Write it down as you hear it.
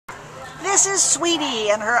this is Sweetie,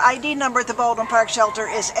 and her ID number at the Baldwin Park shelter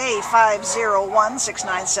is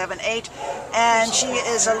A5016978, and she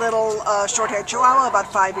is a little short-haired Chihuahua,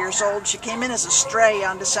 about 5 years old. She came in as a stray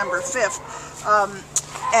on December 5th,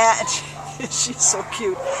 and she's so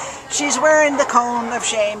cute. She's wearing the cone of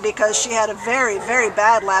shame because she had a very, very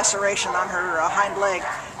bad laceration on her hind leg.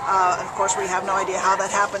 Of course, we have no idea how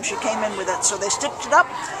that happened. She came in with it, so they stitched it up,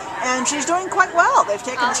 and she's doing quite well. They've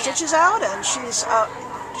taken the stitches out, and she's...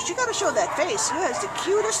 you got to show that face. She has the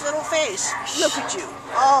cutest little face. Look at you.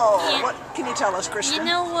 Oh, yeah. What can you tell us, Kristen? You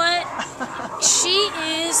know what? She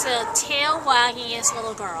is a tail-waggingest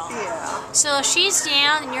little girl. Yeah. So if she's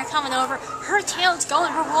down and you're coming over, her tail's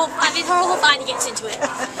going. Her whole body gets into it,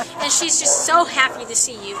 and she's just so happy to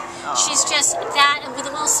see you. Oh. She's just that, and with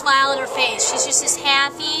a little smile on her face. She's just this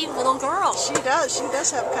happy little girl. She does. She does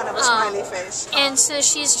have kind of a smiley face. And so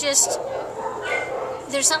she's just.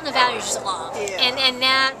 There's something about her just along. Yeah. And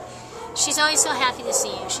that, she's always so happy to see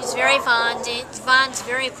you. She's very bonds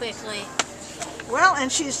very quickly. Well,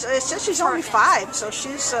 and it says she's only 5, so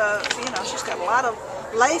she's, she's got a lot of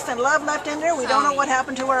life and love left in there. We don't know what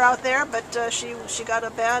happened to her out there, but she got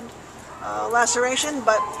a bad laceration,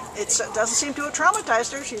 but it doesn't seem to have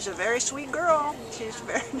traumatized her. She's a very sweet girl. She's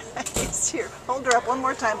very nice. Here, hold her up one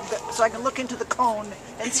more time so I can look into the cone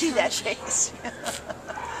and see that face.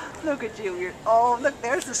 Look at you. Oh, look,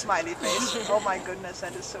 there's the smiley face. Oh my goodness,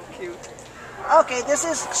 that is so cute. Okay, this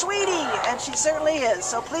is Sweetie, and she certainly is.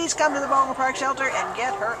 So please come to the Baldwin Park shelter and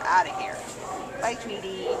get her out of here. Bye,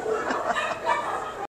 Sweetie.